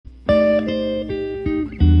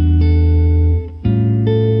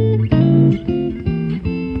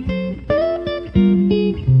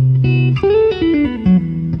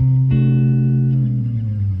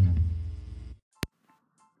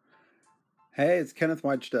Hey, it's Kenneth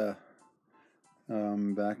Wajda.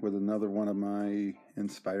 Back with another one of my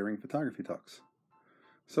inspiring photography talks.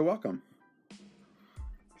 So welcome.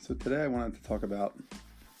 So today I wanted to talk about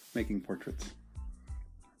making portraits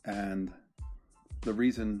and the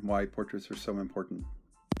reason why portraits are so important.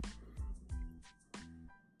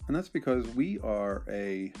 And that's because we are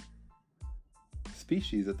a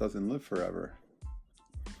species that doesn't live forever.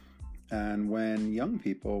 And when young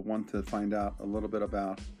people want to find out a little bit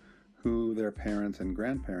about who their parents and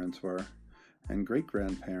grandparents were and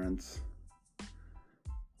great-grandparents,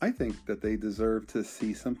 I think that they deserve to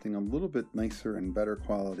see something a little bit nicer and better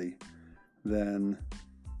quality than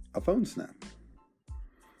a phone snap.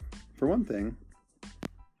 For one thing,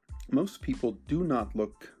 most people do not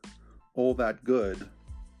look all that good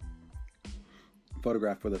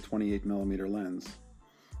photographed with a 28mm lens,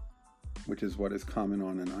 which is what is common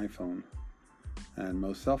on an iPhone and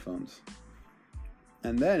most cell phones.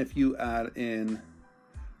 And then if you add in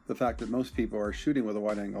the fact that most people are shooting with a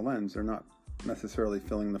wide-angle lens, they're not necessarily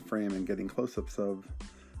filling the frame and getting close-ups of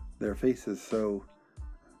their faces, so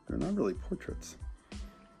they're not really portraits.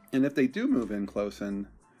 And if they do move in close and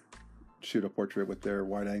shoot a portrait with their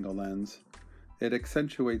wide-angle lens, it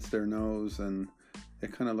accentuates their nose, and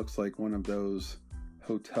it kind of looks like one of those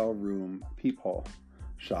hotel room peephole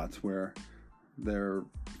shots where their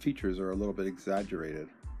features are a little bit exaggerated.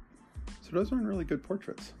 So those aren't really good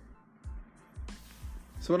portraits.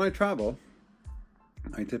 So when I travel,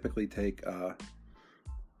 I typically take a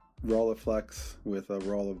Rolleiflex with a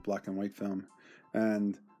roll of black and white film,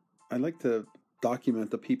 and I like to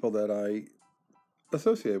document the people that I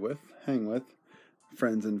associate with, hang with,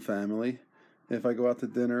 friends and family. If I go out to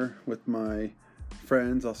dinner with my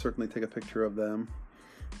friends, I'll certainly take a picture of them.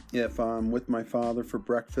 If I'm with my father for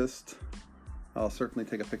breakfast, I'll certainly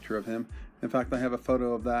take a picture of him. In fact, I have a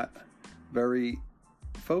photo of that very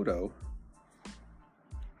photo.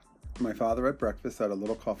 My father at breakfast at a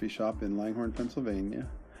little coffee shop in Langhorne, Pennsylvania,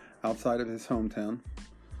 outside of his hometown,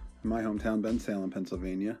 my hometown, Bensalem,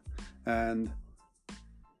 Pennsylvania, and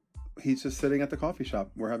he's just sitting at the coffee shop.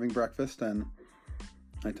 We're having breakfast, and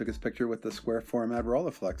I took his picture with the square format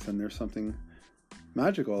Rolleiflex, and there's something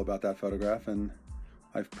magical about that photograph, and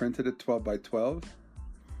I've printed it 12 by 12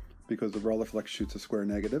 because the Rolleiflex shoots a square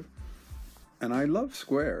negative, and I love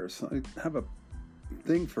squares. I have a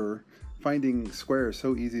thing for finding squares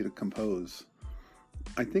so easy to compose.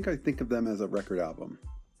 I think of them as a record album.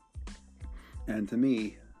 And to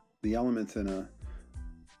me, the elements in a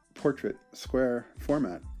portrait square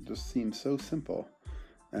format just seem so simple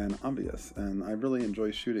and obvious. And I really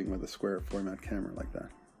enjoy shooting with a square format camera like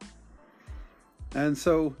that. And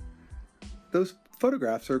so those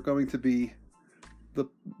photographs are going to be the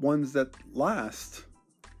ones that last,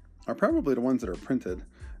 are probably the ones that are printed.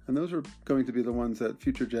 And those are going to be the ones that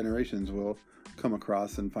future generations will come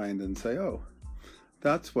across and find and say, oh,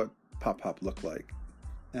 that's what Pop looked like.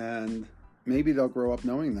 And maybe they'll grow up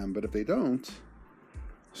knowing them, but if they don't,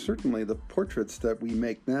 certainly the portraits that we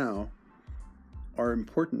make now are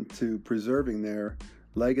important to preserving their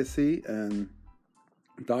legacy and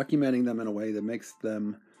documenting them in a way that makes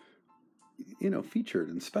them, featured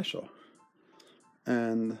and special.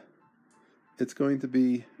 And it's going to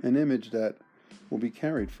be an image that will be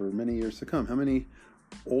carried for many years to come. How many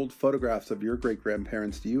old photographs of your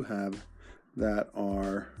great-grandparents do you have that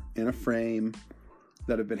are in a frame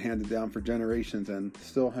that have been handed down for generations and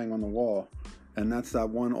still hang on the wall? And that's that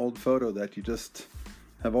one old photo that you just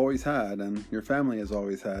have always had and your family has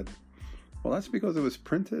always had. Well, that's because it was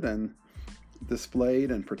printed and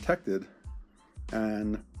displayed and protected.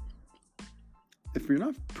 And if you're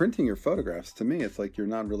not printing your photographs, to me, it's like you're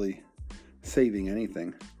not really saving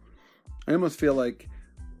anything. I almost feel like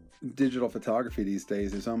digital photography these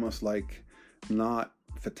days is almost like not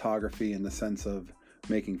photography in the sense of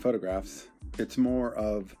making photographs. It's more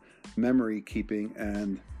of memory keeping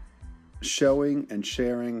and showing and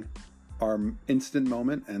sharing our instant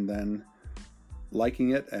moment and then liking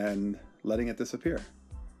it and letting it disappear.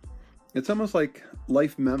 It's almost like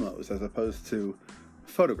life memos as opposed to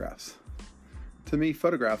photographs. To me,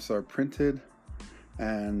 photographs are printed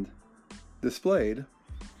and displayed.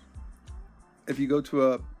 If you go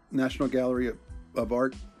to a National Gallery of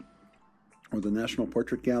Art or the National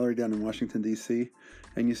Portrait Gallery down in Washington, D.C.,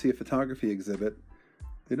 and you see a photography exhibit,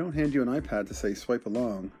 they don't hand you an iPad to say swipe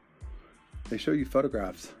along. They show you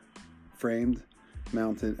photographs framed,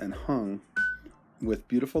 mounted, and hung with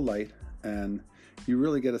beautiful light, and you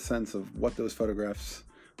really get a sense of what those photographs,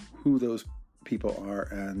 who those people are,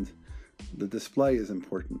 and the display is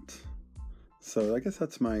important. So I guess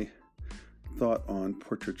that's my thought on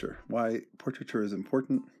portraiture. Why portraiture is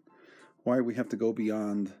important, why we have to go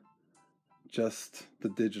beyond just the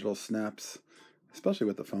digital snaps, especially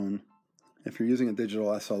with the phone. If you're using a digital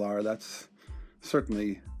SLR, that's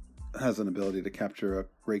certainly has an ability to capture a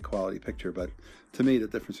great quality picture. But to me, the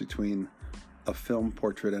difference between a film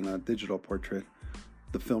portrait and a digital portrait,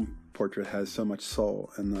 the film portrait has so much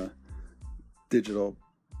soul, and the digital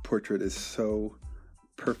portrait is so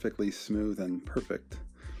perfectly smooth and perfect.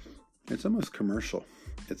 It's almost commercial.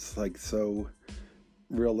 It's like so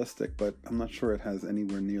realistic, but I'm not sure it has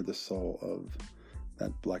anywhere near the soul of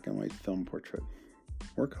that black and white film portrait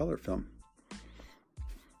or color film.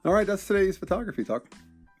 All right, that's today's photography talk.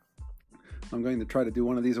 I'm going to try to do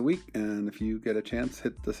one of these a week, and if you get a chance,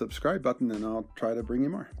 hit the subscribe button and I'll try to bring you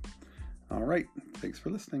more. All right, thanks for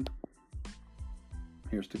listening.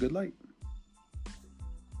 Here's to good light.